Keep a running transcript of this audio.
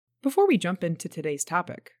Before we jump into today's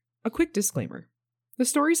topic, a quick disclaimer. The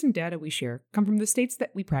stories and data we share come from the states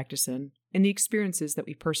that we practice in and the experiences that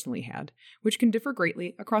we personally had, which can differ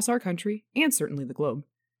greatly across our country and certainly the globe.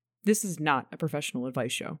 This is not a professional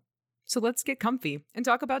advice show. So let's get comfy and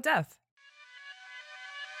talk about death.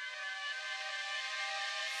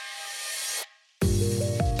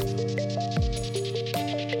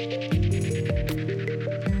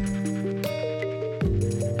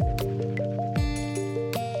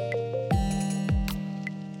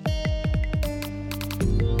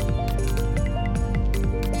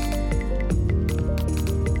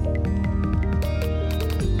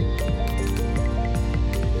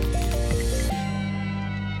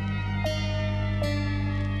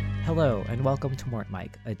 Hello, and welcome to Mort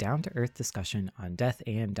Mike, a down-to-earth discussion on death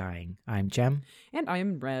and dying. I'm Jem. And I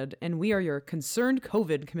am Red, and we are your concerned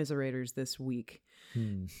COVID commiserators this week.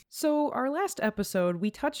 So our last episode,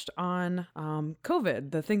 we touched on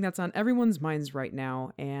COVID, the thing that's on everyone's minds right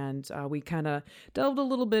now. And we kind of delved a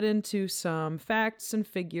little bit into some facts and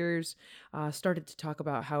figures, started to talk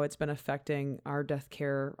about how it's been affecting our death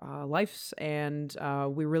care lives. And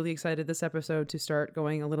we're really excited this episode to start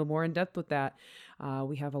going a little more in depth with that.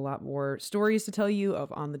 We have a lot more stories to tell you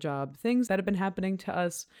of on-the-job things that have been happening to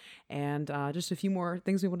us, and just a few more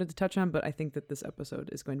things we wanted to touch on. But I think that this episode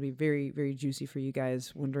is going to be very, very juicy for you guys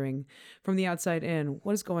wondering from the outside in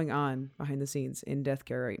what is going on behind the scenes in death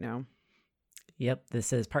care right now. Yep,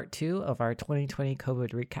 this is part 2 of our 2020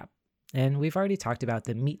 COVID recap. And we've already talked about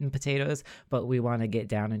the meat and potatoes, but we want to get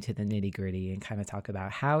down into the nitty-gritty and kind of talk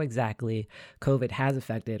about how exactly COVID has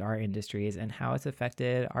affected our industries and how it's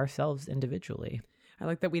affected ourselves individually. I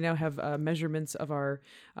like that we now have measurements of our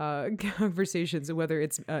conversations, whether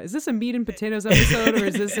it's, is this a meat and potatoes episode or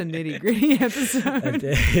is this a nitty gritty episode?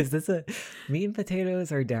 Is this a meat and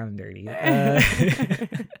potatoes or down dirty?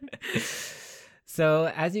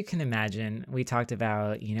 So as you can imagine, we talked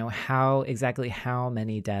about, how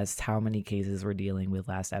many deaths, how many cases we're dealing with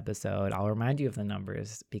last episode. I'll remind you of the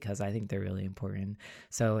numbers because I think they're really important.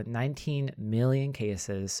 So 19 million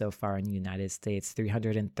cases so far in the United States,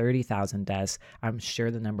 330,000 deaths. I'm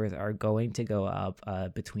sure the numbers are going to go up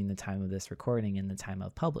between the time of this recording and the time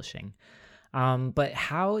of publishing. But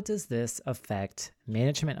how does this affect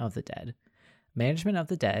management of the dead? Management of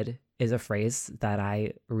the dead is a phrase that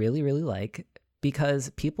I really, really like, because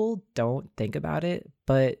people don't think about it,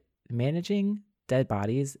 but managing dead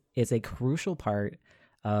bodies is a crucial part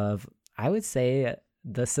of, I would say,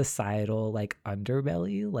 the societal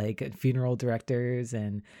underbelly, like funeral directors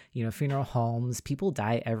and, funeral homes. People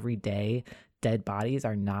die every day. Dead bodies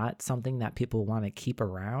are not something that people want to keep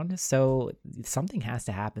around. So something has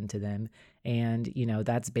to happen to them. And,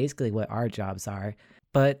 that's basically what our jobs are.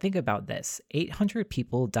 But think about this. 800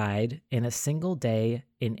 people died in a single day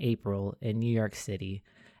in April in New York City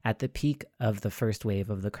at the peak of the first wave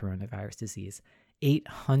of the coronavirus disease.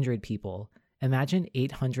 800 people. Imagine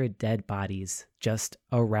 800 dead bodies just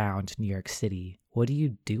around New York City. What do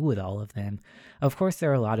you do with all of them? Of course,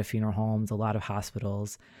 there are a lot of funeral homes, a lot of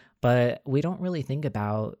hospitals, but we don't really think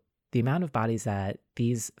about the amount of bodies that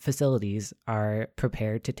these facilities are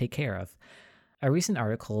prepared to take care of. A recent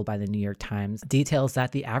article by the New York Times details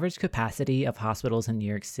that the average capacity of hospitals in New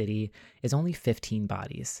York City is only 15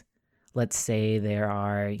 bodies. Let's say there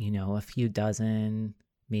are, a few dozen,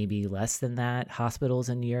 maybe less than that, hospitals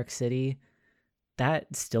in New York City.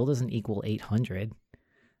 That still doesn't equal 800.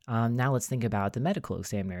 Now let's think about the medical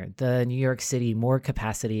examiner. The New York City morgue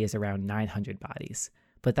capacity is around 900 bodies,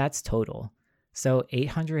 but that's total. So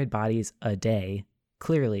 800 bodies a day.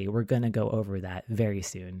 Clearly, we're going to go over that very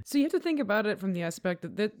soon. So you have to think about it from the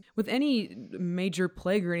aspect that with any major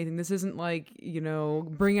plague or anything, this isn't like,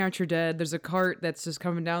 bring out your dead. There's a cart that's just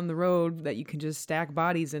coming down the road that you can just stack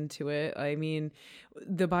bodies into it. I mean,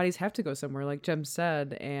 the bodies have to go somewhere, like Jem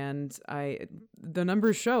said. And the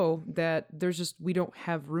numbers show that we don't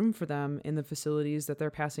have room for them in the facilities that they're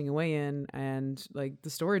passing away in. And the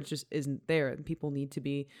storage just isn't there. And people need to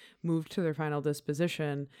be moved to their final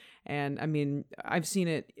disposition. And I mean, I've seen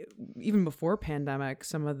it even before pandemic.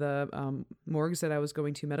 Some of the morgues that I was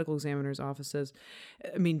going to, medical examiners' offices,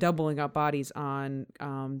 doubling up bodies on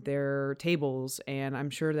their tables. And I'm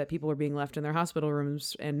sure that people are being left in their hospital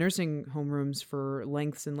rooms and nursing home rooms for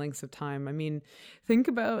lengths and lengths of time. I mean, think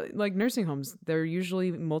about nursing homes. There are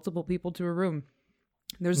usually multiple people to a room.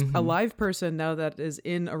 There's a live person now that is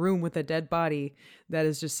in a room with a dead body that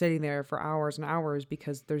is just sitting there for hours and hours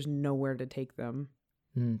because there's nowhere to take them.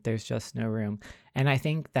 There's just no room. And I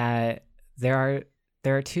think that there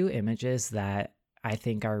are two images that I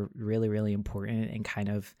think are really, really important and kind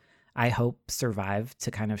of I hope survive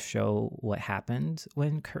to kind of show what happened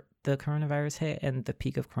when the coronavirus hit and the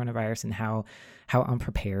peak of coronavirus and how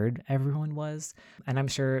unprepared everyone was. And I'm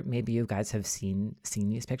sure maybe you guys have seen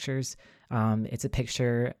these pictures. It's a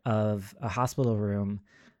picture of a hospital room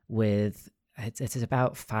with it's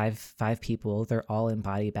about five people. They're all in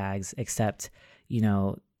body bags, except, you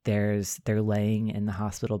know, they're laying in the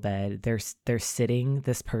hospital bed. They're sitting,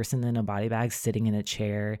 this person in a body bag sitting in a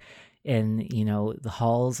chair, and, you know, the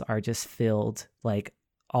halls are just filled like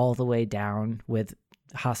all the way down with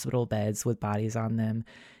hospital beds with bodies on them.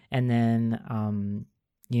 And then,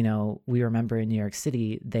 you know, we remember in New York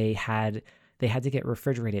City, they had to get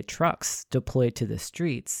refrigerated trucks deployed to the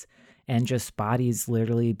streets, and just bodies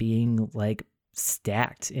literally being like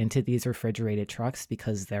stacked into these refrigerated trucks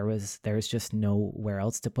because there was just nowhere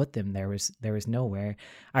else to put them. There was nowhere.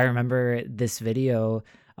 I remember this video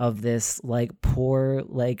of this like poor,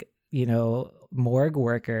 like, you know, morgue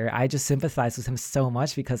worker. I just sympathized with him so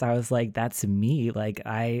much because I was like, that's me. Like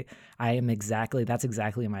that's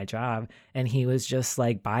exactly my job. And he was just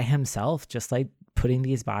like by himself, just like putting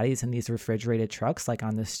these bodies in these refrigerated trucks, like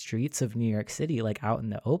on the streets of New York City, like out in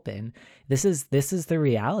the open. This is the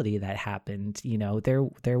reality that happened. You know,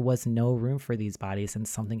 there was no room for these bodies, and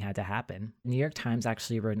something had to happen. New York Times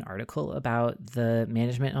actually wrote an article about the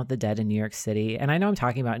management of the dead in New York City. And I know I'm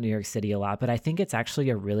talking about New York City a lot, but I think it's actually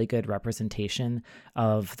a really good representation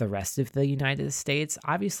of the rest of the United States.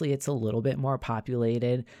 Obviously, it's a little bit more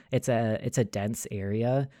populated. It's a dense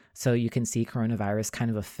area. So you can see coronavirus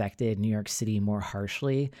kind of affected New York City more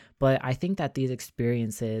harshly. But I think that these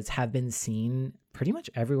experiences have been seen pretty much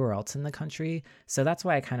everywhere else in the country. So that's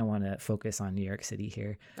why I kind of want to focus on New York City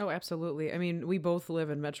here. Oh, absolutely. I mean, we both live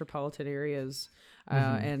in metropolitan areas,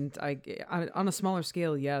 and on a smaller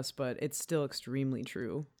scale, yes, but it's still extremely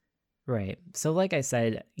true. Right. So like I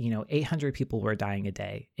said, you know, 800 people were dying a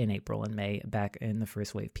day in April and May back in the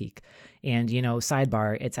first wave peak. And, you know,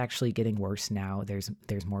 sidebar, it's actually getting worse now. There's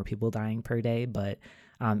more people dying per day, but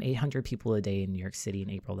 800 people a day in New York City in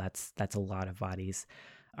April, that's a lot of bodies.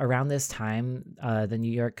 Around this time, the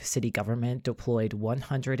New York City government deployed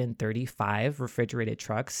 135 refrigerated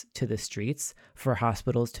trucks to the streets for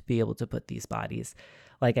hospitals to be able to put these bodies.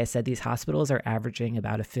 Like I said, these hospitals are averaging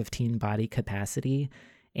about a 15 body capacity.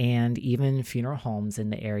 And even funeral homes in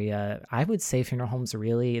the area, I would say funeral homes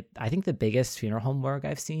really, I think the biggest funeral home morgue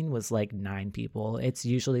I've seen was like 9 people. It's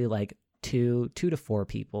usually like two to 4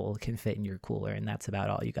 people can fit in your cooler, and that's about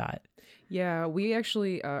all you got. Yeah, we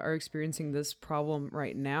actually are experiencing this problem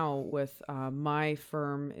right now with my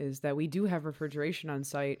firm, is that we do have refrigeration on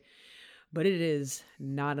site, but it is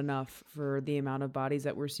not enough for the amount of bodies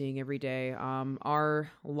that we're seeing every day. Our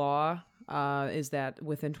law is that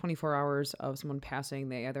within 24 hours of someone passing,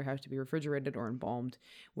 they either have to be refrigerated or embalmed,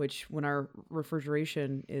 which when our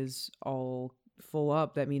refrigeration is all full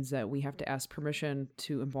up, that means that we have to ask permission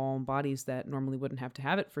to embalm bodies that normally wouldn't have to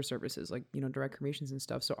have it for services like, you know, direct cremations and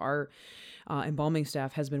stuff. So our embalming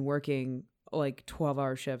staff has been working like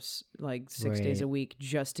 12-hour shifts, like 6 days a week,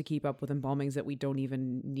 just to keep up with embalmings that we don't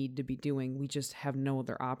even need to be doing. We just have no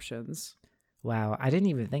other options. Wow, I didn't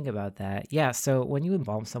even think about that. Yeah, so when you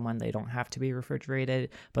embalm someone, they don't have to be refrigerated,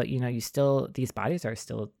 but you know, these bodies are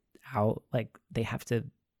still out, like they have to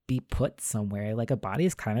be put somewhere. Like a body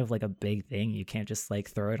is kind of like a big thing. You can't just like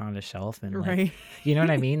throw it on a shelf and like, right. You know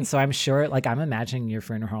what I mean? So I'm sure, like I'm imagining your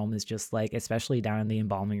funeral home is just like, especially down in the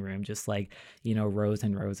embalming room, just like, you know, rows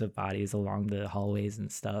and rows of bodies along the hallways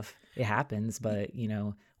and stuff. It happens, but you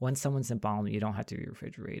know, when someone's embalmed, you don't have to be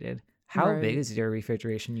refrigerated. How big is your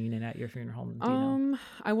refrigeration unit at your funeral home? Do you know?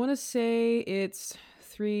 I want to say it's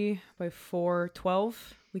 3 by 4,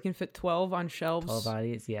 12. We can fit 12 on shelves. 12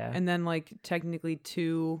 bodies, yeah. And then like technically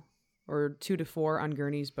 2 to 4 on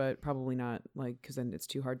gurneys, but probably not, like, because then it's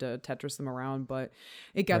too hard to Tetris them around. But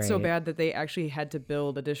it got so bad that they actually had to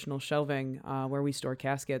build additional shelving where we store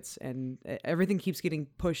caskets, and everything keeps getting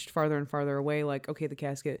pushed farther and farther away. Like, okay, the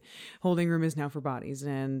casket holding room is now for bodies,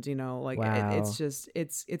 and you know, like it's just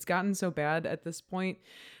it's gotten so bad at this point.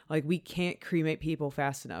 Like we can't cremate people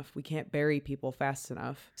fast enough. We can't bury people fast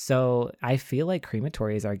enough. So I feel like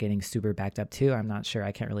crematories are getting super backed up too. I'm not sure.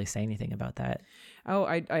 I can't really say anything about that. Oh,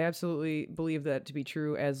 I absolutely believe that to be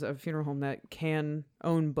true as a funeral home that can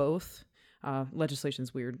own both.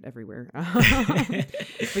 Legislation's weird everywhere.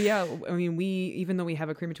 But yeah, I mean, even though we have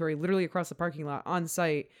a crematory literally across the parking lot on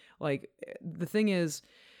site, like the thing is,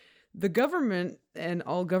 the government and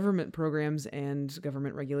all government programs and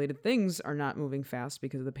government regulated things are not moving fast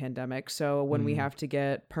because of the pandemic. So when we have to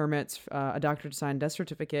get permits, a doctor to sign death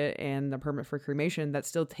certificate and the permit for cremation, that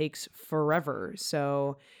still takes forever.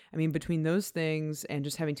 So, I mean, between those things and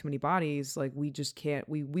just having too many bodies, like we just can't,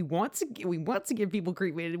 we want to give people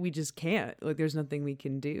cremated. We just can't, like, there's nothing we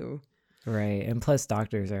can do. Right. And plus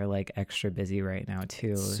doctors are like extra busy right now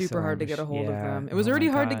too. Super hard to get a hold of them. It was Oh already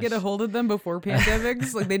my hard to get a gosh. hold of them before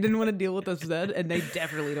pandemics. Like they didn't want to deal with us then, and they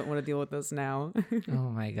definitely don't want to deal with us now.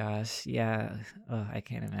 Oh my gosh. Yeah. Oh, I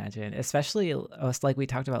can't imagine. Especially us, like we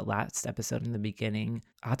talked about last episode in the beginning,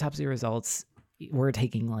 autopsy results were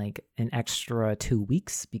taking like an extra 2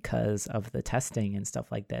 weeks because of the testing and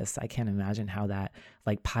stuff like this. I can't imagine how that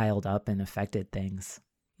like piled up and affected things.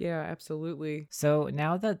 Yeah, absolutely. So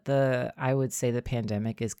now that I would say the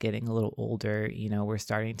pandemic is getting a little older, you know, we're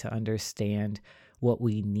starting to understand what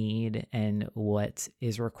we need and what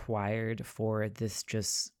is required for this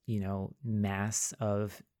just, you know, mass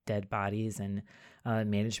of dead bodies and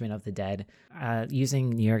management of the dead. Using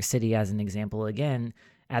New York City as an example again,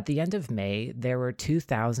 at the end of May, there were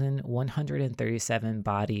 2,137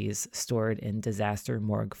 bodies stored in Disaster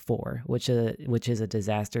Morgue 4, which is a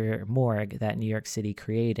disaster morgue that New York City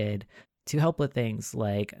created to help with things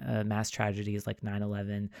like mass tragedies like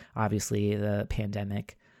 9/11, obviously the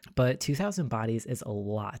pandemic. But 2,000 bodies is a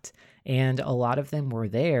lot. And a lot of them were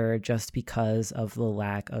there just because of the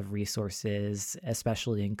lack of resources,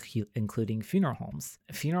 especially including funeral homes.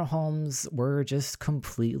 Funeral homes were just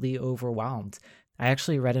completely overwhelmed. I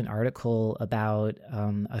actually read an article about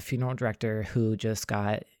a funeral director who just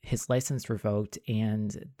got his license revoked,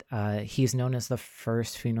 and he's known as the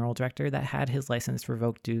first funeral director that had his license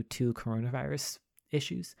revoked due to coronavirus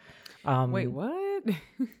issues. Wait, what?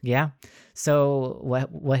 Yeah. So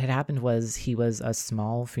what had happened was he was a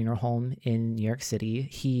small funeral home in New York City.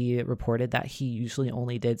 He reported that he usually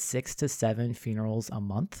only did 6 to 7 funerals a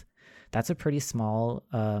month. That's a pretty small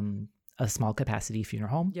a small capacity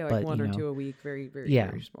funeral home. Yeah, like but, one you or know, two a week. Very, very, Yeah.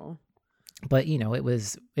 very small. But you know, it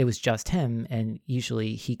was just him, and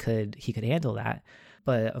usually he could handle that.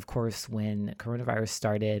 But of course, when coronavirus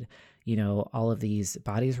started, you know, all of these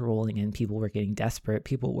bodies were rolling in, people were getting desperate,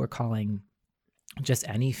 people were calling just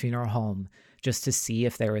any funeral home just to see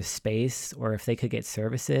if there was space or if they could get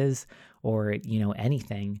services or, you know,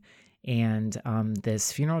 anything. And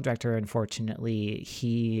this funeral director, unfortunately,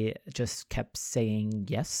 he just kept saying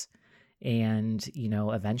yes. And, you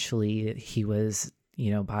know, eventually he was,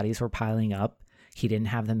 you know, bodies were piling up. He didn't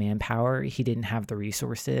have the manpower. He didn't have the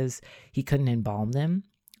resources. He couldn't embalm them,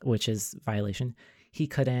 which is violation. He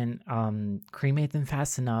couldn't cremate them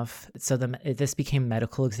fast enough. So this became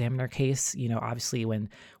medical examiner case. You know, obviously when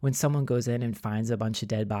someone goes in and finds a bunch of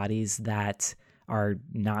dead bodies that are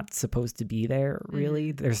not supposed to be there,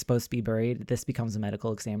 really, they're supposed to be buried, this becomes a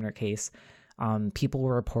medical examiner case. People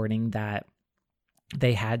were reporting that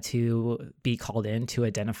they had to be called in to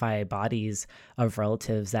identify bodies of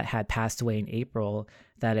relatives that had passed away in April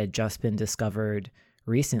that had just been discovered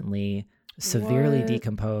recently, severely What?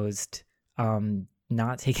 decomposed,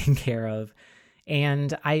 not taken care of.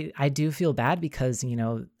 And I do feel bad because, you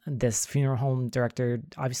know, this funeral home director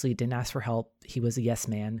obviously didn't ask for help. He was a yes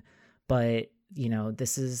man, but you know,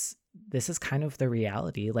 this is kind of the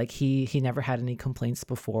reality. Like he never had any complaints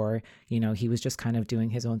before. You know, he was just kind of doing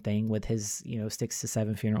his own thing with his, you know, 6 to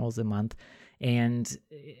 7 funerals a month. And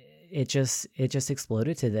it just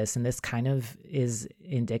exploded to this. And this kind of is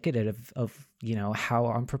indicative of, you know, how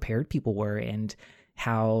unprepared people were and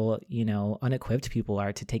how, you know, unequipped people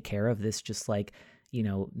are to take care of this just like, you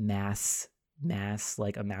know, mass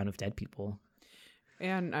like amount of dead people.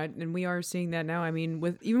 And we are seeing that now. I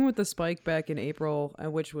mean, even with the spike back in April,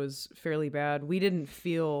 which was fairly bad, we didn't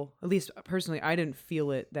feel, at least personally, I didn't feel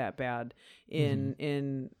it that bad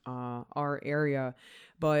in our area.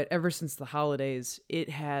 But ever since the holidays, it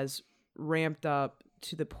has ramped up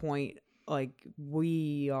to the point like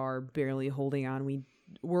we are barely holding on.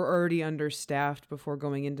 We're already understaffed before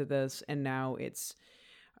going into this, and now it's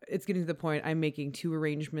getting to the point I'm making 2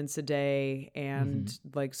 arrangements a day and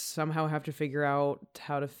like somehow have to figure out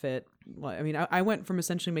how to fit. I mean, I went from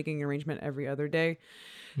essentially making an arrangement every other day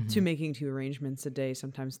to making 2 arrangements a day,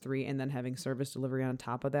 sometimes 3, and then having service delivery on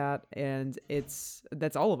top of that. And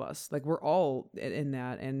that's all of us. Like we're all in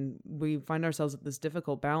that. And we find ourselves at this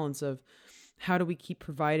difficult balance of how do we keep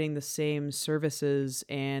providing the same services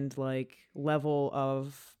and like level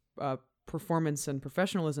of performance and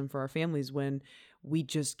professionalism for our families when we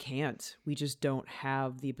just can't. We just don't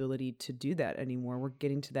have the ability to do that anymore. We're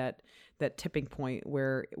getting to that that tipping point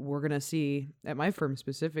where we're gonna see, at my firm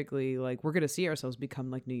specifically, like we're gonna see ourselves become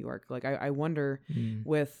like New York. Like I wonder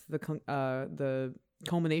with the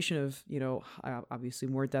culmination of, you know, obviously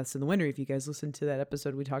more deaths in the winter. If you guys listened to that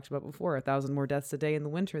episode we talked about before, 1,000 more deaths a day in the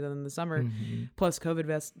winter than in the summer, plus COVID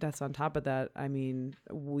deaths on top of that. I mean,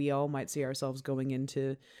 we all might see ourselves going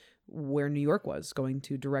into where New York was, going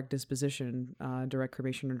to direct disposition, direct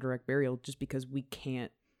cremation or direct burial, just because we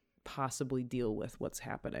can't possibly deal with what's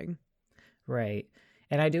happening. Right.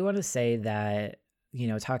 And I do want to say that, you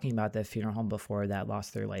know, talking about the funeral home before that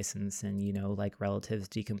lost their license and, you know, like relatives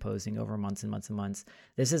decomposing over months and months and months.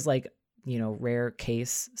 This is like, you know, rare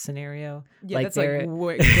case scenario. Yeah, like that's like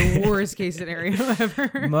the worst case scenario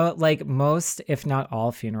ever. Like most, if not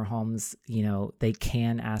all funeral homes, you know, they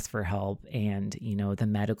can ask for help, and, you know, the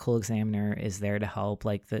medical examiner is there to help.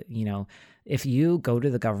 Like you know, if you go to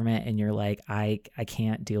the government and you're like, I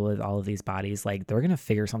can't deal with all of these bodies, like they're going to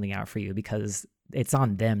figure something out for you, because it's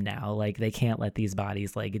on them now. Like they can't let these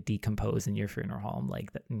bodies like decompose in your funeral home.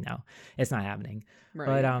 Like no, it's not happening.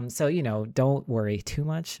 Right. But so, you know, don't worry too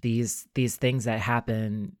much. These things that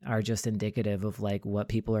happen are just indicative of like what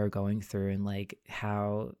people are going through, and like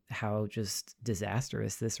how just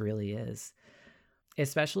disastrous this really is.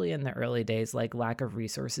 Especially in the early days, like lack of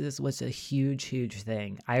resources was a huge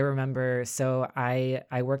thing. I remember, so I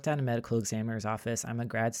worked at a medical examiner's office. I'm a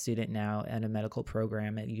grad student now at a medical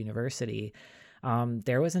program at university.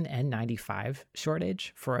 There was an N95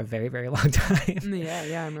 shortage for a very, very long time.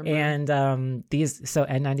 Yeah, I remember. And so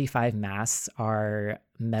N95 masks are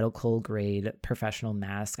medical grade professional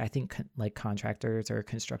masks. I think like contractors or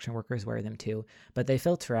construction workers wear them too, but they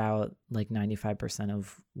filter out like 95%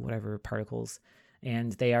 of whatever particles.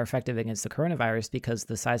 And they are effective against the coronavirus because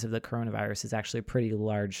the size of the coronavirus is actually pretty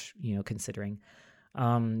large, you know, considering.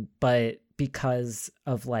 But because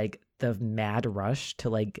of like the mad rush to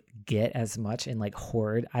like get as much and like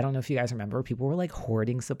hoard, I don't know if you guys remember, people were like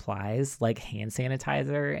hoarding supplies like hand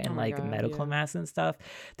sanitizer and medical masks and stuff.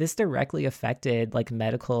 This directly affected like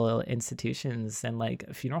medical institutions and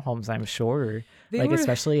like funeral homes, I'm sure,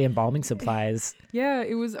 especially embalming supplies. Yeah,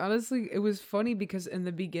 it was honestly, it was funny because in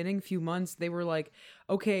the beginning few months they were like,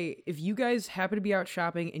 okay, if you guys happen to be out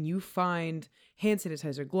shopping and you find hand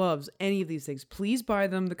sanitizer, gloves, any of these things, please buy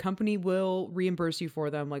them. The company will reimburse you for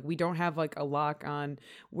them. Like we don't have like a lock on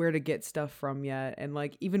where to get stuff from yet. And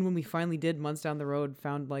like even when we finally did months down the road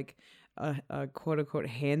found like a quote unquote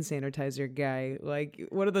hand sanitizer guy, like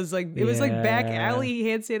one of those, like it was like back alley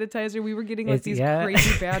hand sanitizer. We were getting like these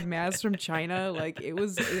crazy bad masks from China. Like it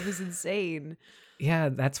was insane. Yeah,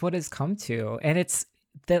 that's what it's come to. And it's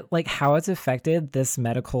that like how it's affected this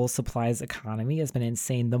medical supplies economy has been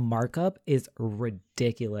insane. The markup is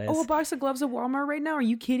ridiculous. Oh, a box of gloves at Walmart right now? Are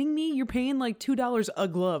you kidding me? You're paying like $2 a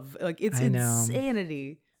glove. Like it's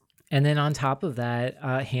insanity. And then on top of that,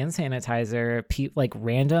 hand sanitizer, like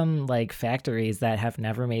random like factories that have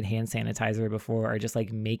never made hand sanitizer before are just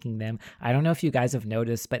like making them. I don't know if you guys have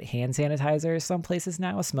noticed, but hand sanitizer some places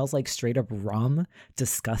now smells like straight up rum.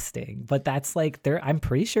 Disgusting. But that's like I'm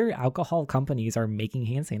pretty sure alcohol companies are making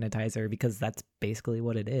hand sanitizer because that's basically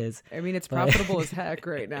what it is. I mean, it's profitable as heck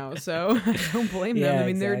right now, so I don't blame them. I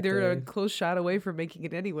mean, exactly. They're a close shot away from making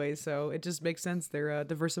it anyway, so it just makes sense. They're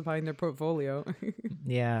diversifying their portfolio.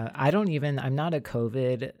 Yeah. I'm not a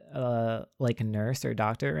COVID like a nurse or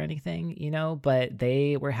doctor or anything, you know, but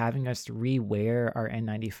they were having us rewear our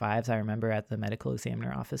N95s. I remember at the medical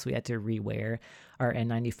examiner office, we had to rewear our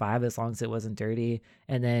N95 as long as it wasn't dirty.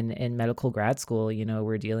 And then in medical grad school, you know,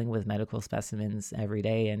 we're dealing with medical specimens every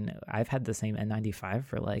day. And I've had the same N95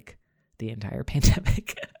 for like the entire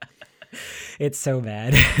pandemic. It's so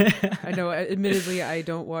bad. I know. Admittedly, I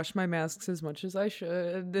don't wash my masks as much as I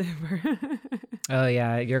should. Oh,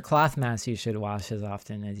 yeah. Your cloth mask you should wash as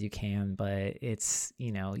often as you can. But it's,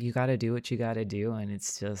 you know, you got to do what you got to do. And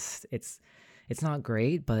it's just, it's not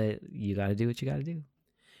great, but you got to do what you got to do.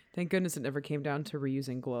 Thank goodness it never came down to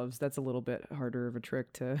reusing gloves. That's a little bit harder of a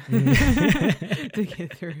trick to to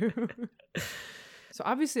get through. So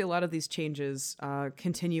obviously a lot of these changes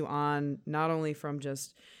continue on, not only from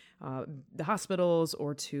just the hospitals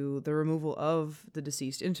or to the removal of the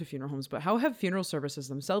deceased into funeral homes, but how have funeral services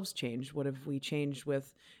themselves changed? What have we changed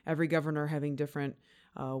with every governor having different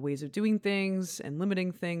ways of doing things and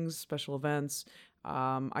limiting things, special events?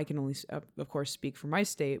 I can only, of course, speak for my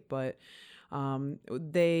state, but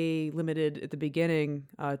they limited at the beginning,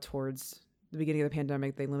 towards the beginning of the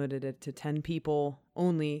pandemic, they limited it to 10 people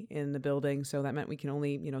only in the building. So that meant we can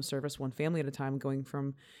only, service one family at a time, going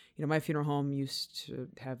from, my funeral home used to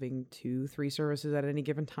having 2-3 services at any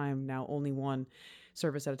given time. Now only one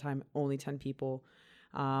service at a time, only 10 people.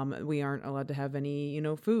 We aren't allowed to have any,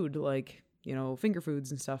 food like, finger foods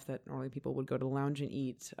and stuff that normally people would go to the lounge and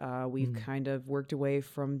eat. We've kind of worked away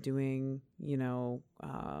from doing,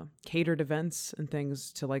 catered events and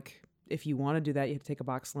things to like, if you want to do that, you have to take a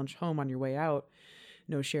box lunch home on your way out.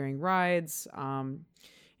 No sharing rides.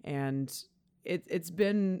 And it's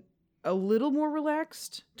been a little more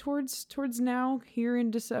relaxed towards now here in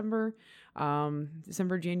December,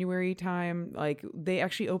 January time. Like they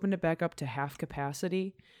actually opened it back up to half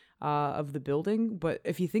capacity of the building. But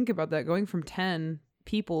if you think about that, going from 10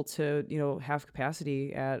 people to, half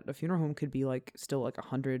capacity at a funeral home could be like still like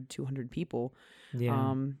 100, 200 people.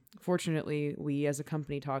 Yeah. Fortunately, we as a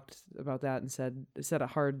company talked about that and set a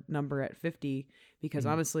hard number at 50 because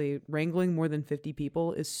honestly, wrangling more than 50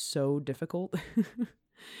 people is so difficult.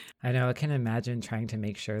 I know. I can imagine trying to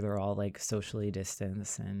make sure they're all like socially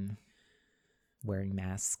distanced and wearing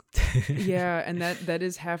masks. Yeah, and that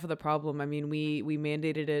is half of the problem. I mean, we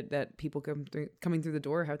mandated it that people coming through the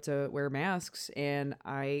door have to wear masks, and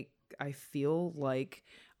I feel like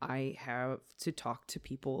I have to talk to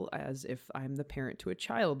people as if I'm the parent to a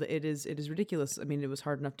child. It is ridiculous. I mean, it was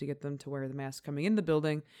hard enough to get them to wear the mask coming in the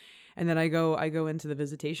building, and then I go into the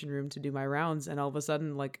visitation room to do my rounds, and all of a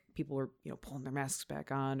sudden, like people are pulling their masks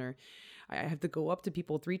back on, or I have to go up to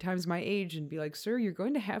people 3 times my age and be like, "Sir, you're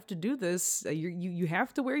going to have to do this. You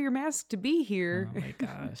have to wear your mask to be here." Oh my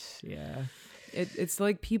gosh, yeah. It's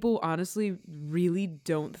like people honestly really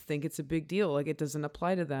don't think it's a big deal. Like it doesn't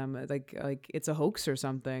apply to them. Like it's a hoax or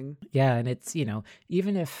something. Yeah, and it's,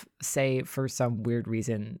 even if, say, for some weird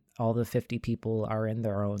reason, all the 50 people are in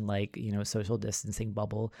their own, like, social distancing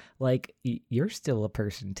bubble, like, you're still a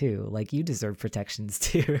person too. Like, you deserve protections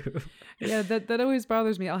too. Yeah, that always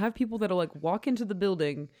bothers me. I'll have people that'll, like, walk into the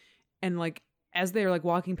building and, like, as they're, like,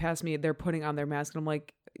 walking past me, they're putting on their mask. And I'm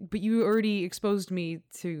like, but you already exposed me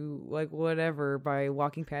to, like, whatever by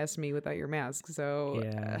walking past me without your mask. So,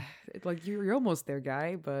 Yeah. Like, you're almost there,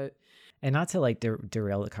 guy, but... And not to like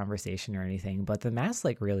derail the conversation or anything, but the masks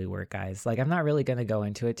like really work, guys. Like I'm not really going to go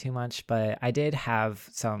into it too much, but I did have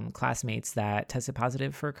some classmates that tested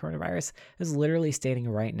positive for coronavirus. I was literally standing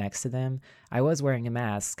right next to them. I was wearing a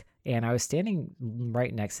mask and I was standing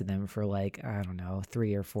right next to them for like, I don't know,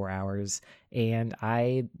 3 or 4 hours. And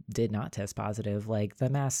I did not test positive. Like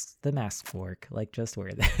the masks work. Like just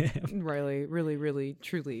wear them. Really, really, really,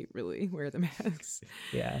 truly, really wear the masks.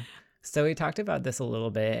 Yeah. So we talked about this a little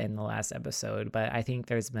bit in the last episode, but I think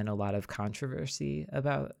there's been a lot of controversy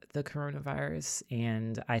about the coronavirus.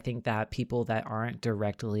 And I think that people that aren't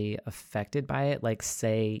directly affected by it, like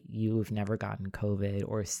say you've never gotten COVID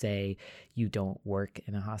or say you don't work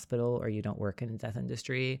in a hospital or you don't work in the death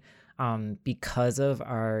industry, because of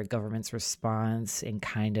our government's response and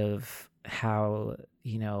kind of how,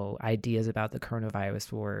 ideas about the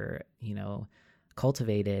coronavirus were,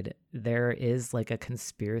 cultivated, there is like a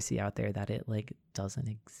conspiracy out there that it like doesn't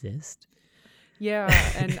exist. Yeah,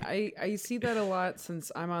 and I see that a lot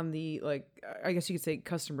since I'm on the, like, I guess you could say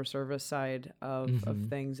customer service side of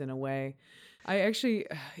things in a way.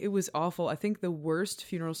 It was awful. I think the worst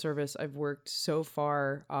funeral service I've worked so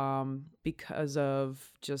far, because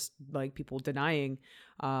of just like people denying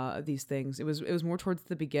these things. It was more towards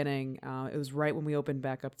the beginning. It was right when we opened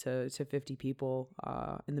back up to 50 people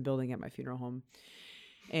in the building at my funeral home.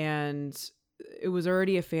 And it was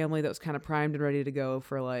already a family that was kind of primed and ready to go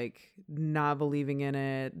for like not believing in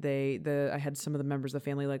it. I had some of the members of the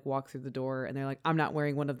family like walk through the door and they're like, "I'm not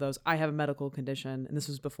wearing one of those. I have a medical condition." And this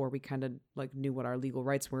was before we kind of like knew what our legal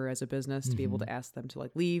rights were as a business to be able to ask them to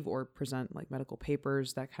like leave or present like medical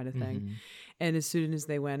papers, that kind of thing. And as soon as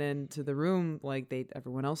they went into the room, like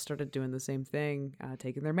everyone else started doing the same thing,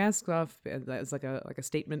 taking their masks off. That was like a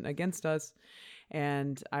statement against us.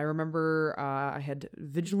 And I remember I had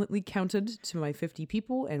vigilantly counted to my 50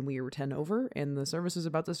 people and we were 10 over and the service was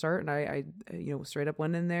about to start. And I straight up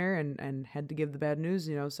went in there and had to give the bad news,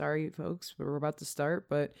 "Sorry, folks, we're about to start,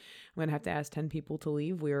 but I'm going to have to ask 10 people to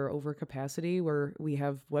leave. We are over capacity. We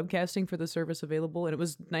have webcasting for the service available." And it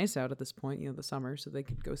was nice out at this point, the summer, so they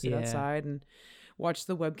could go sit outside and watch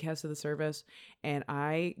the webcast of the service. And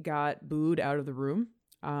I got booed out of the room,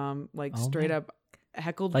 straight up.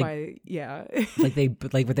 Heckled by but they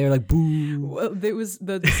were like boo. Well, it was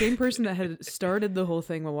the same person that had started the whole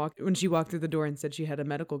thing when she walked through the door and said she had a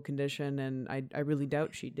medical condition, and I really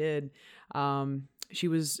doubt she did. She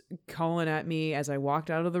was calling at me as I walked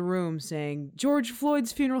out of the room saying, "George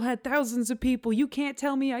Floyd's funeral had thousands of people. You can't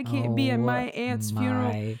tell me I can't be at my aunt's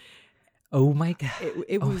funeral." Oh my God.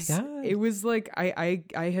 It Oh my was God. it was like I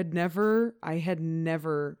had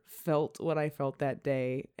never felt what I felt that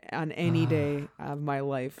day on any day of my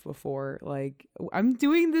life before. Like, I'm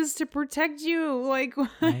doing this to protect you. Like, why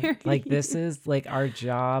Right? are Like, this you- is like our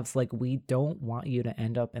jobs. Like, we don't want you to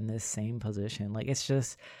end up in this same position. Like, it's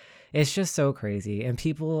just so crazy. And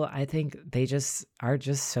people, I think they just are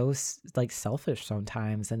just so like selfish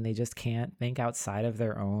sometimes, and they just can't think outside of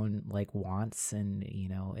their own like wants. And,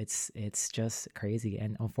 it's just crazy.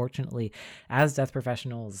 And unfortunately, as death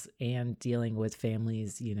professionals and dealing with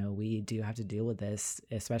families, we do have to deal with this,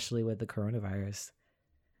 especially with the coronavirus.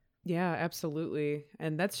 Yeah, absolutely.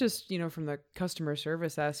 And that's just, from the customer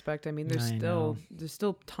service aspect. I mean, I know. there's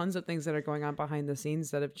still tons of things that are going on behind the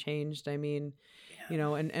scenes that have changed. I mean,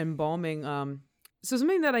 and embalming. So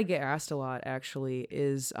something that I get asked a lot actually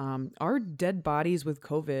is, are dead bodies with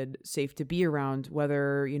COVID safe to be around,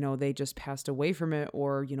 whether, they just passed away from it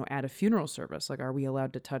or, at a funeral service? Like, are we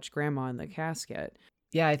allowed to touch grandma in the casket?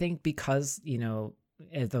 Yeah, I think because,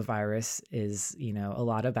 the virus is, a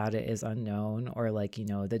lot about it is unknown, or like,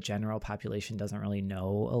 the general population doesn't really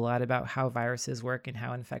know a lot about how viruses work and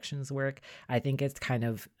how infections work. I think it's kind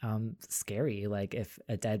of scary. Like, if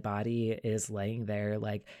a dead body is laying there,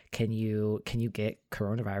 like, can you get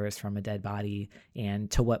coronavirus from a dead body, and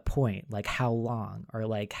to what point? Like, how long? Or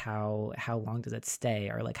like how long does it stay?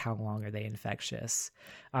 Or like how long are they infectious?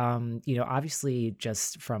 Obviously,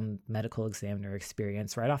 just from medical examiner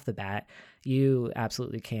experience right off the bat, you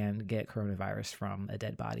absolutely can get coronavirus from a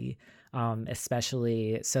dead body.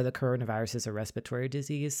 Especially, so the coronavirus is a respiratory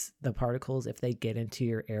disease. The particles, if they get into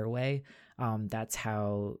your airway, that's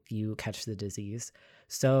how you catch the disease.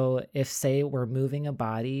 So if, say, we're moving a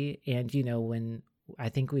body, and when, I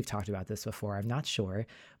think we've talked about this before, I'm not sure,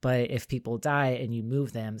 but if people die and you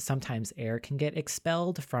move them, sometimes air can get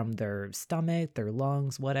expelled from their stomach, their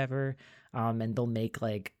lungs, whatever, and they'll make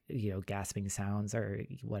like, gasping sounds or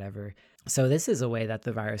whatever. So this is a way that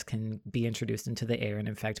the virus can be introduced into the air and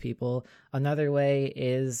infect people. Another way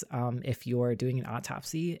is if you're doing an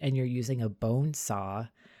autopsy and you're using a bone saw.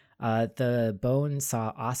 The bone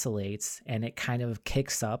saw oscillates, and it kind of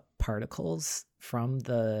kicks up particles from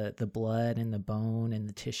the blood and the bone and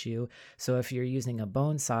the tissue. So if you're using a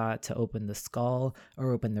bone saw to open the skull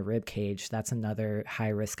or open the rib cage, that's another high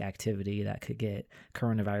risk activity that could get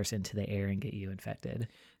coronavirus into the air and get you infected.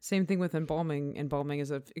 Same thing with embalming. Embalming is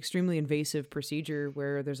an extremely invasive procedure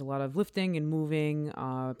where there's a lot of lifting and moving,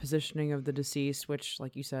 positioning of the deceased, which,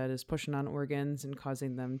 like you said, is pushing on organs and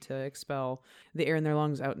causing them to expel the air in their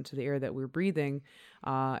lungs out into the air that we're breathing.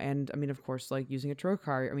 And I mean, of course, like using a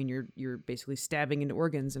trocar, I mean, you're basically stabbing into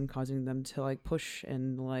organs and causing them to like push,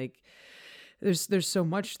 and like there's so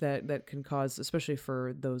much that can cause, especially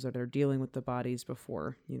for those that are dealing with the bodies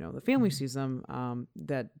before the family sees them,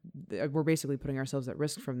 that we're basically putting ourselves at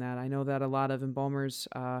risk from that. I know that a lot of embalmers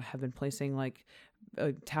have been placing like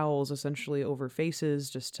towels essentially over faces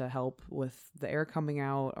just to help with the air coming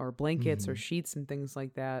out, or blankets or sheets and things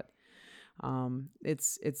like that.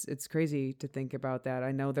 It's crazy to think about that.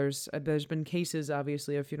 I know there's been cases,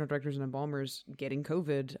 obviously, of funeral directors and embalmers getting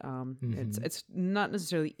COVID. It's not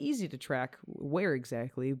necessarily easy to track where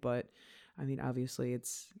exactly, but I mean, obviously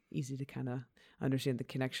it's easy to kind of understand the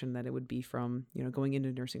connection that it would be from, going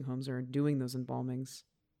into nursing homes or doing those embalmings.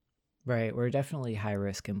 Right. We're definitely high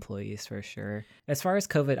risk employees for sure. As far as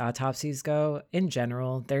COVID autopsies go, in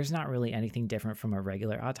general, there's not really anything different from a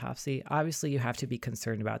regular autopsy. Obviously, you have to be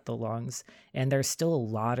concerned about the lungs, and there's still a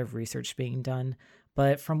lot of research being done.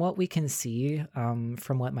 But from what we can see,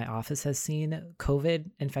 from what my office has seen, COVID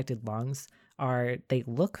infected lungs they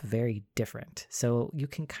look very different. So you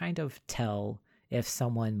can kind of tell if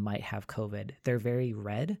someone might have COVID. They're very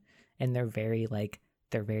red, and they're very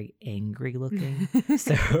angry looking.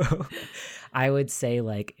 So I would say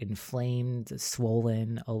like inflamed,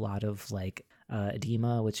 swollen, a lot of like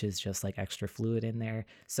edema, which is just like extra fluid in there.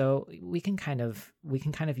 So we can kind of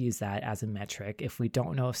use that as a metric. If we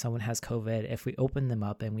don't know if someone has COVID, if we open them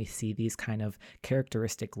up and we see these kind of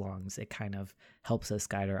characteristic lungs, it kind of helps us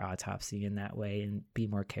guide our autopsy in that way and be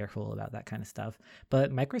more careful about that kind of stuff.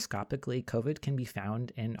 But microscopically, COVID can be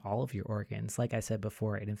found in all of your organs. Like I said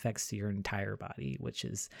before, it infects your entire body, which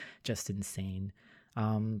is just insane.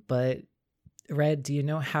 But Red, do you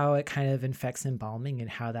know how it kind of infects embalming and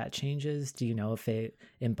how that changes? Do you know if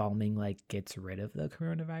embalming like gets rid of the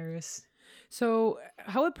coronavirus? So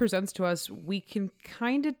how it presents to us, we can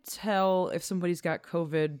kind of tell if somebody's got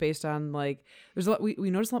COVID based on like, there's a lot, we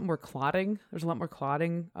notice a lot more clotting. There's a lot more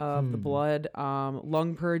clotting of the blood.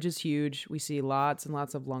 Lung purge is huge. We see lots and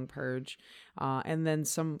lots of lung purge. And then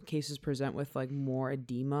some cases present with like more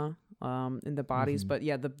edema in the bodies. But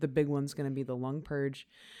yeah, the big one's going to be the lung purge.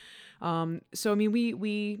 So I mean,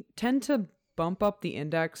 we tend to bump up the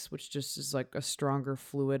index, which just is like a stronger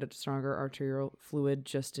fluid, a stronger arterial fluid,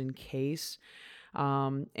 just in case.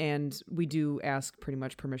 And we do ask pretty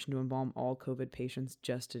much permission to embalm all COVID patients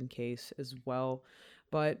just in case as well.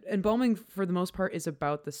 But embalming for the most part is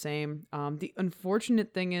about the same. The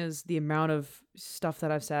unfortunate thing is the amount of stuff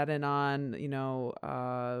that I've sat in on,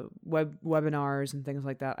 webinars and things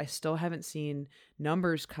like that. I still haven't seen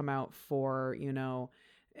numbers come out for,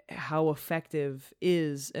 how effective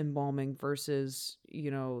is embalming versus,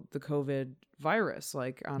 the COVID virus,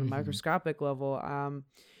 like on a microscopic level.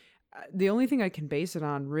 The only thing I can base it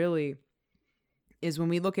on really is when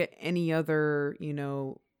we look at any other,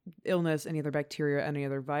 illness, any other bacteria, any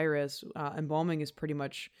other virus, embalming is pretty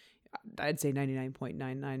much, I'd say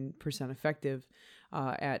 99.99% effective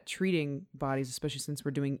at treating bodies, especially since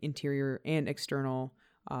we're doing interior and external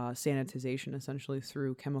sanitization essentially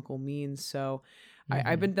through chemical means. So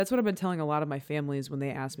that's what I've been telling a lot of my families when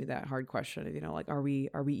they ask me that hard question, like, are we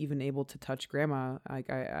even able to touch grandma? Like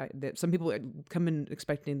some people come in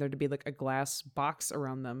expecting there to be like a glass box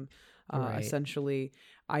around them. Essentially,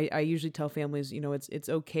 I usually tell families, it's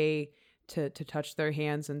okay to touch their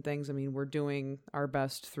hands and things. I mean, we're doing our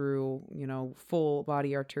best through, full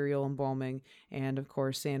body arterial embalming and of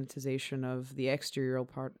course sanitization of the external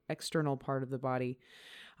part of the body.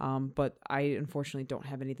 But I unfortunately don't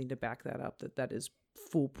have anything to back that up, that is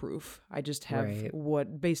foolproof. I just have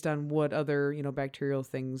based on what other, bacterial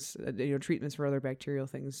things, treatments for other bacterial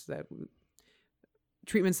things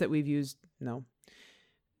treatments that we've used. No.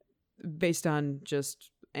 Based on just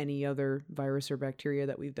any other virus or bacteria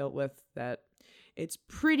that we've dealt with, that it's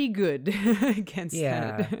pretty good against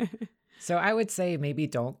that. So I would say maybe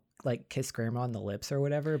don't like kiss grandma on the lips or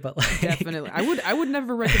whatever, but like definitely I would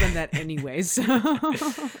never recommend that anyways.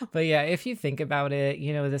 But yeah, if you think about it,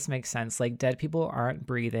 this makes sense. Like dead people aren't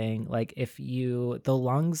breathing. Like the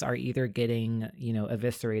lungs are either getting,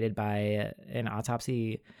 eviscerated by an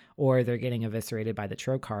autopsy or they're getting eviscerated by the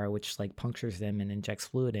trocar, which like punctures them and injects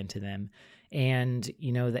fluid into them. And,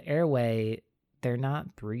 the airway, they're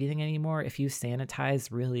not breathing anymore. If you sanitize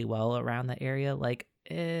really well around the area, like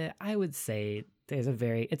I would say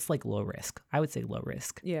it's like low risk. I would say low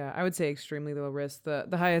risk. Yeah, I would say extremely low risk. The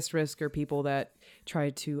highest risk are people that try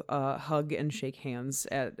to hug and shake hands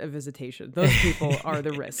at a visitation. Those people are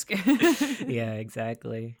the risk. Yeah,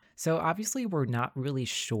 exactly. So obviously we're not really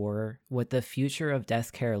sure what the future of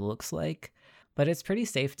death care looks like, but it's pretty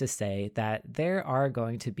safe to say that there are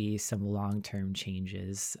going to be some long-term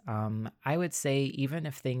changes. I would say even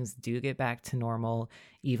if things do get back to normal,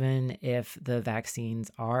 even if the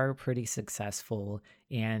vaccines are pretty successful,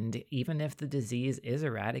 and even if the disease is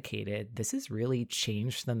eradicated, this has really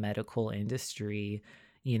changed the medical industry,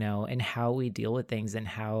 and how we deal with things and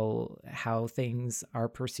how things are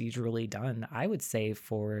procedurally done. I would say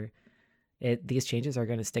these changes are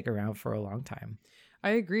going to stick around for a long time.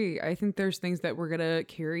 I agree. I think there's things that we're going to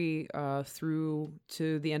carry through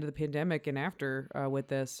to the end of the pandemic and after with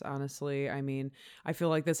this, honestly. I mean, I feel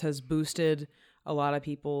like this has boosted a lot of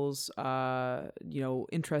people's,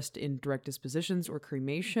 interest in direct dispositions or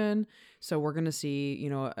cremation. So we're going to see,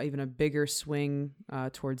 even a bigger swing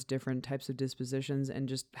towards different types of dispositions and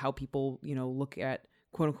just how people, look at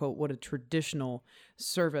quote unquote what a traditional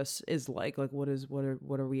service is like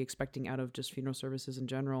what are we expecting out of just funeral services in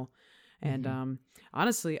general. And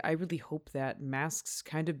honestly, I really hope that masks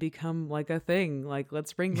kind of become like a thing. Like,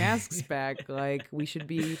 let's bring masks back. Like, we should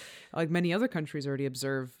be, like many other countries already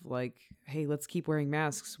observe, like, hey, let's keep wearing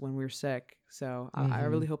masks when we're sick. So I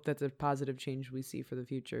really hope that's a positive change we see for the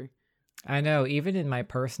future. I know, even in my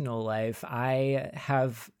personal life, I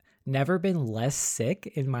have never been less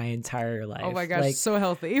sick in my entire life. Oh my gosh, so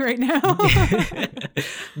healthy right now.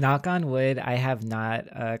 Knock on wood, I have not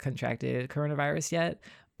contracted coronavirus yet.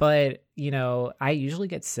 But, I usually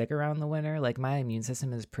get sick around the winter. Like, my immune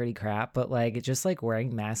system is pretty crap. But, like, just, like,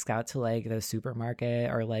 wearing masks out to, like, the supermarket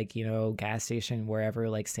or, like, gas station, wherever,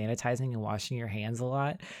 like, sanitizing and washing your hands a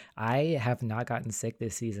lot. I have not gotten sick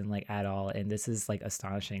this season, like, at all. And this is, like,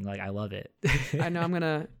 astonishing. Like, I love it. I know I'm going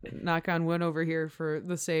to knock on wood over here for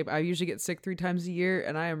the same. I usually get sick 3 times a year,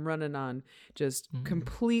 and I am running on just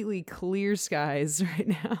completely clear skies right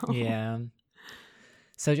now. Yeah.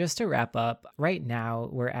 So just to wrap up, right now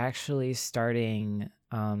we're actually starting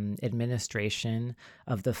administration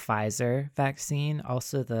of the Pfizer vaccine,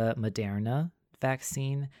 also the Moderna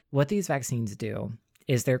vaccine. What these vaccines do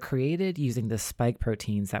is they're created using the spike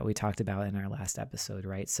proteins that we talked about in our last episode,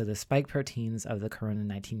 right? So the spike proteins of the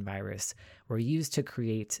Corona-19 virus were used to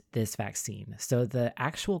create this vaccine. So the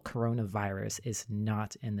actual coronavirus is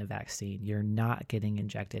not in the vaccine. You're not getting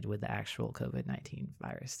injected with the actual COVID-19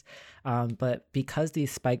 virus. But because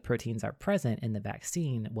these spike proteins are present in the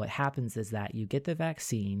vaccine, what happens is that you get the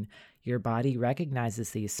vaccine, your body recognizes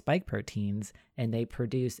these spike proteins, and they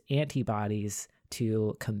produce antibodies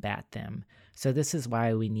to combat them. So this is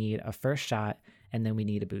why we need a first shot and then we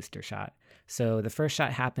need a booster shot. So the first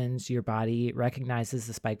shot happens, your body recognizes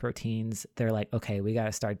the spike proteins. They're like, okay, we got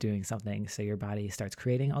to start doing something. So your body starts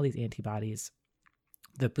creating all these antibodies.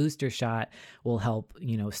 The booster shot will help,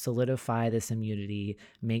 solidify this immunity,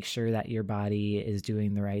 make sure that your body is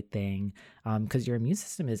doing the right thing. Because your immune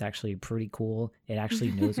system is actually pretty cool. It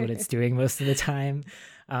actually knows what it's doing most of the time.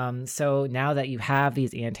 So now that you have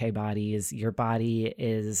these antibodies, your body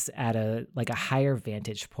is at a higher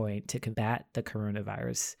vantage point to combat the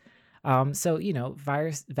coronavirus.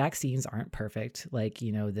 Vaccines aren't perfect.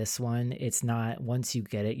 This one, it's not, once you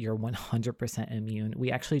get it, you're 100% immune.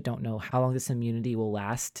 We actually don't know how long this immunity will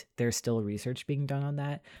last. There's still research being done on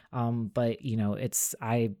that. But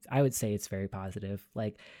I would say it's very positive.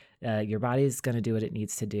 Your body's going to do what it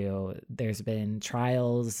needs to do. There's been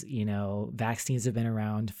trials, vaccines have been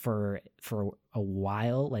around for a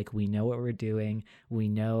while. We know what we're doing. We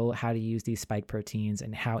know how to use these spike proteins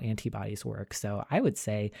and how antibodies work. So I would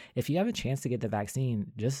say if you have a chance to get the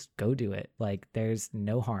vaccine, just go do it. There's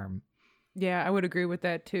no harm. Yeah, I would agree with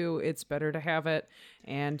that too. It's better to have it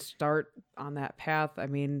and start on that path. I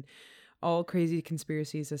mean, all crazy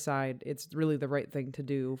conspiracies aside, it's really the right thing to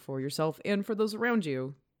do for yourself and for those around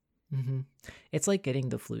you. Mm-hmm. It's like getting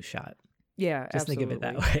the flu shot. Yeah, just absolutely. Think of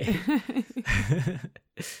it that way.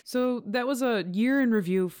 So that was a year in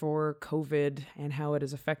review for COVID and how it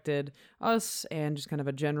has affected us and just kind of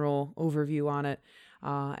a general overview on it.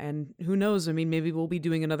 And who knows? I mean, maybe we'll be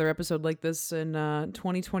doing another episode like this in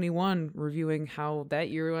 2021, reviewing how that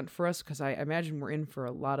year went for us, because I imagine we're in for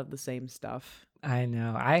a lot of the same stuff. I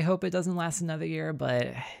know. I hope it doesn't last another year, but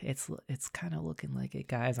it's kind of looking like it,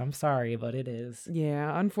 guys. I'm sorry, but it is.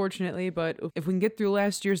 Yeah, unfortunately, but if we can get through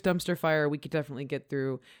last year's dumpster fire, we could definitely get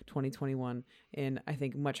through 2021 in, I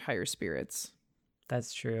think, much higher spirits.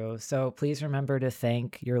 That's true. So please remember to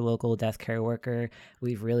thank your local death care worker.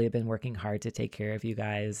 We've really been working hard to take care of you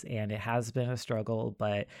guys, and it has been a struggle,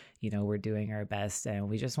 but we're doing our best, and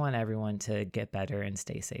we just want everyone to get better and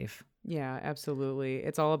stay safe. Yeah, absolutely.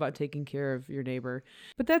 It's all about taking care of your neighbor.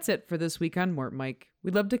 But that's it for this week on Mort Mike.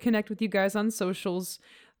 We'd love to connect with you guys on socials.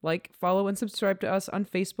 Follow, and subscribe to us on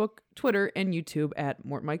Facebook, Twitter, and YouTube at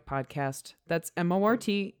Mort Mike Podcast. That's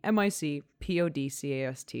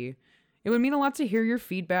MortMicPodcast. It would mean a lot to hear your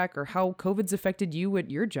feedback or how COVID's affected you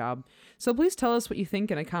at your job. So please tell us what you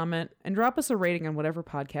think in a comment and drop us a rating on whatever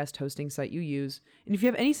podcast hosting site you use. And if you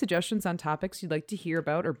have any suggestions on topics you'd like to hear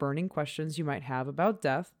about or burning questions you might have about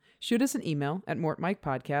death, shoot us an email at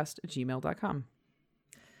mortmikepodcast@gmail.com.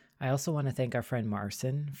 I also want to thank our friend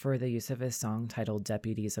Marson for the use of his song titled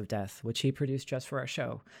Deputies of Death, which he produced just for our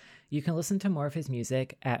show. You can listen to more of his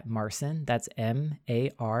music at Marson, that's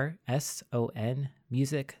MARSON,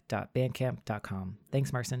 music.bandcamp.com.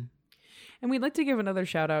 Thanks, Marson. And we'd like to give another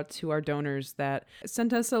shout out to our donors that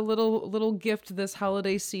sent us a little gift this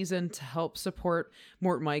holiday season to help support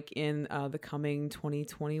Mort Mike in the coming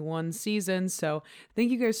 2021 season. So thank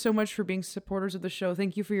you guys so much for being supporters of the show.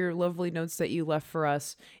 Thank you for your lovely notes that you left for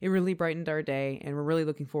us. It really brightened our day, and we're really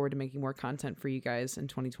looking forward to making more content for you guys in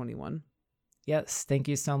 2021. Yes, thank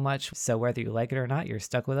you so much. So whether you like it or not, you're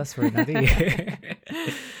stuck with us for another year.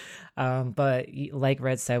 But like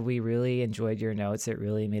Red said, we really enjoyed your notes. It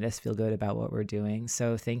really made us feel good about what we're doing.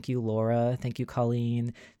 So thank you, Laura. Thank you,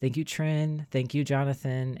 Colleen. Thank you, Trin. Thank you,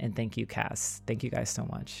 Jonathan. And thank you, Cass. Thank you guys so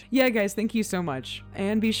much. Yeah, guys, thank you so much.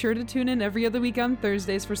 And be sure to tune in every other week on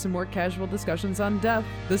Thursdays for some more casual discussions on death.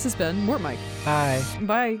 This has been Mort Mike. Bye.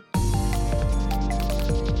 Bye.